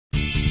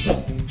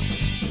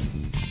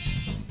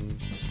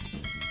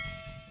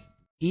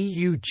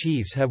EU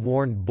chiefs have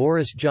warned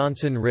Boris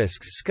Johnson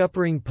risks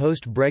scuppering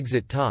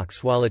post-Brexit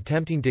talks while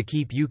attempting to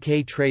keep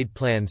UK trade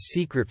plans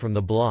secret from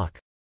the bloc.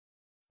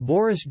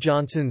 Boris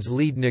Johnson's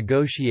lead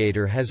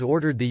negotiator has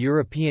ordered the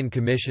European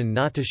Commission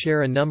not to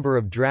share a number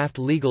of draft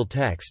legal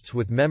texts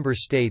with member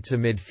states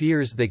amid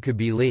fears they could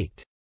be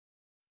leaked.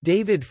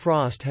 David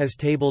Frost has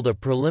tabled a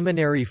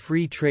preliminary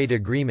free trade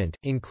agreement,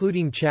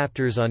 including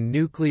chapters on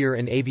nuclear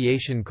and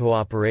aviation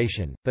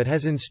cooperation, but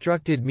has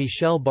instructed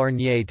Michel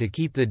Barnier to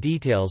keep the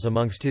details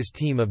amongst his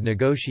team of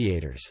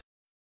negotiators.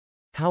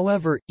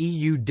 However,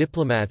 EU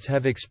diplomats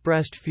have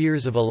expressed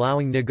fears of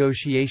allowing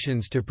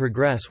negotiations to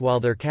progress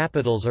while their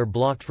capitals are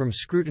blocked from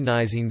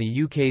scrutinising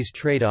the UK's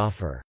trade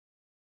offer.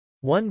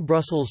 One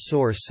Brussels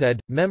source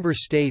said, member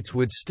states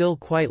would still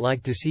quite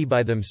like to see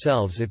by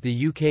themselves if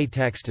the UK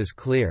text is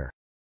clear.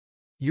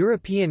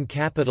 European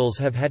capitals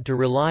have had to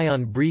rely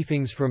on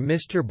briefings from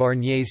Mr.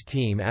 Barnier's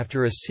team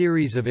after a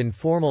series of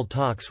informal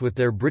talks with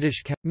their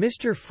British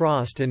Mr.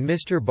 Frost and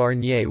Mr.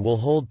 Barnier will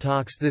hold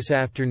talks this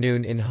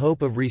afternoon in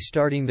hope of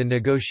restarting the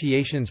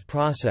negotiations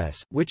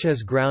process, which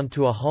has ground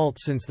to a halt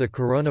since the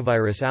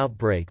coronavirus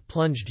outbreak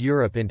plunged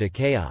Europe into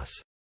chaos.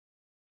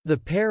 The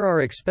pair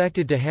are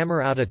expected to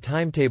hammer out a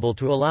timetable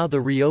to allow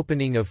the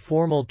reopening of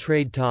formal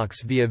trade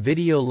talks via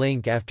video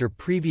link after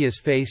previous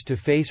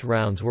face-to-face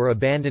rounds were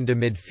abandoned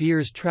amid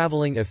fears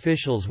travelling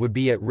officials would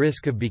be at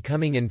risk of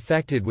becoming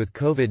infected with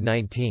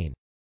COVID-19.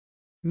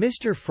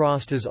 Mr.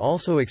 Frost is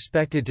also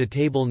expected to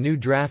table new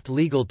draft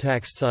legal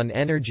texts on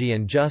energy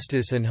and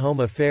justice and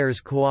home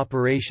affairs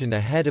cooperation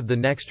ahead of the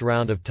next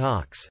round of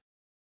talks.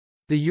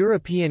 The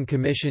European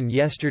Commission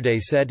yesterday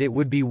said it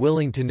would be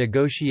willing to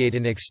negotiate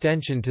an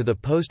extension to the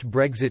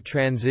post-Brexit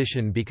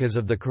transition because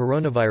of the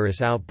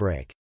coronavirus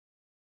outbreak.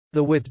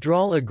 The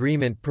withdrawal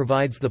agreement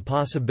provides the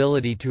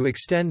possibility to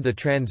extend the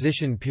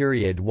transition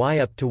period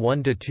up to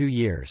 1 to 2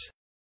 years.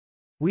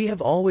 We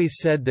have always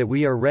said that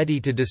we are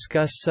ready to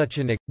discuss such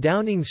an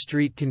Downing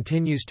Street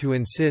continues to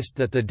insist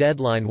that the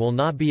deadline will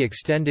not be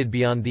extended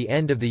beyond the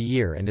end of the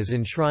year and is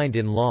enshrined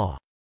in law.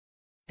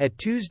 At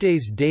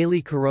Tuesday's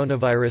daily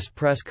coronavirus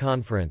press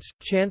conference,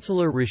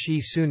 Chancellor Rishi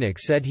Sunak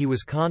said he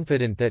was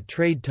confident that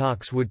trade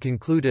talks would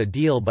conclude a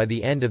deal by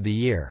the end of the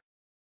year.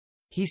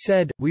 He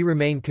said, "We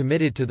remain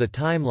committed to the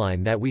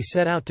timeline that we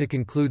set out to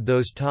conclude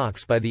those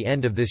talks by the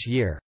end of this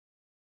year."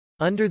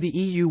 Under the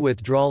EU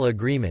withdrawal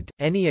agreement,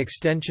 any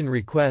extension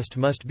request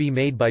must be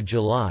made by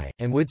July,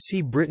 and would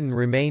see Britain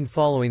remain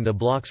following the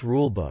bloc's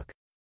rulebook.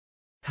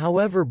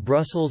 However,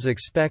 Brussels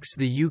expects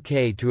the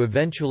UK to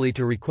eventually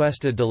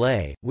request a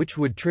delay, which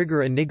would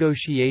trigger a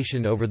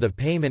negotiation over the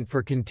payment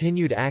for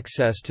continued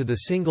access to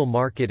the single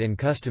market and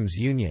customs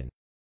union.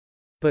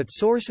 But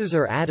sources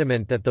are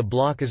adamant that the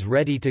bloc is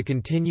ready to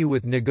continue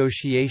with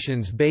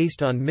negotiations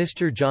based on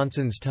Mr.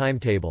 Johnson's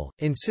timetable,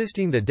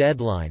 insisting the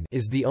deadline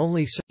is the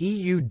only.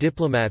 EU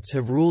diplomats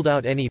have ruled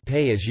out any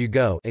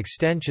pay-as-you-go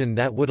extension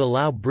that would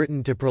allow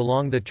Britain to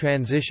prolong the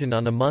transition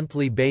on a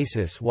monthly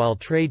basis while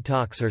trade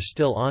talks are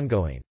still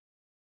ongoing.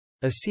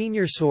 A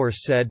senior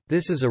source said,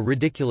 "This is a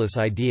ridiculous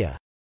idea.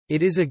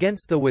 It is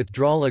against the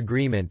withdrawal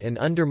agreement and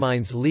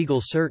undermines legal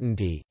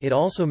certainty, it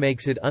also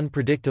makes it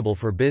unpredictable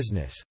for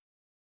business."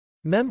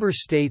 Member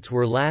states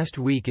were last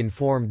week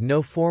informed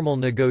no formal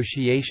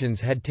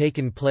negotiations had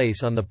taken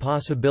place on the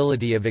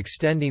possibility of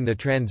extending the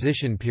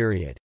transition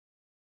period.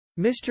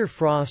 Mr.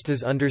 Frost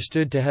is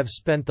understood to have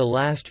spent the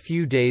last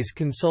few days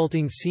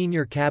consulting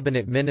senior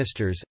cabinet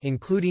ministers,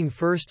 including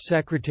First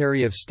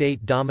Secretary of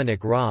State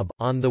Dominic Raab,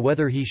 on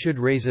whether he should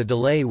raise a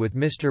delay with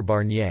Mr.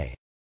 Barnier.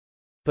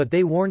 But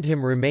they warned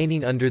him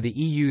remaining under the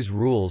EU's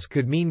rules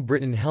could mean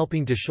Britain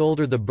helping to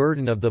shoulder the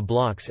burden of the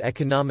bloc's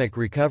economic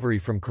recovery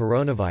from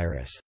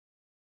coronavirus.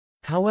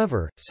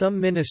 However, some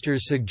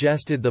ministers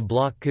suggested the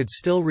bloc could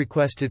still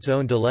request its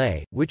own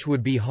delay, which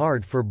would be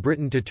hard for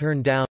Britain to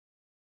turn down.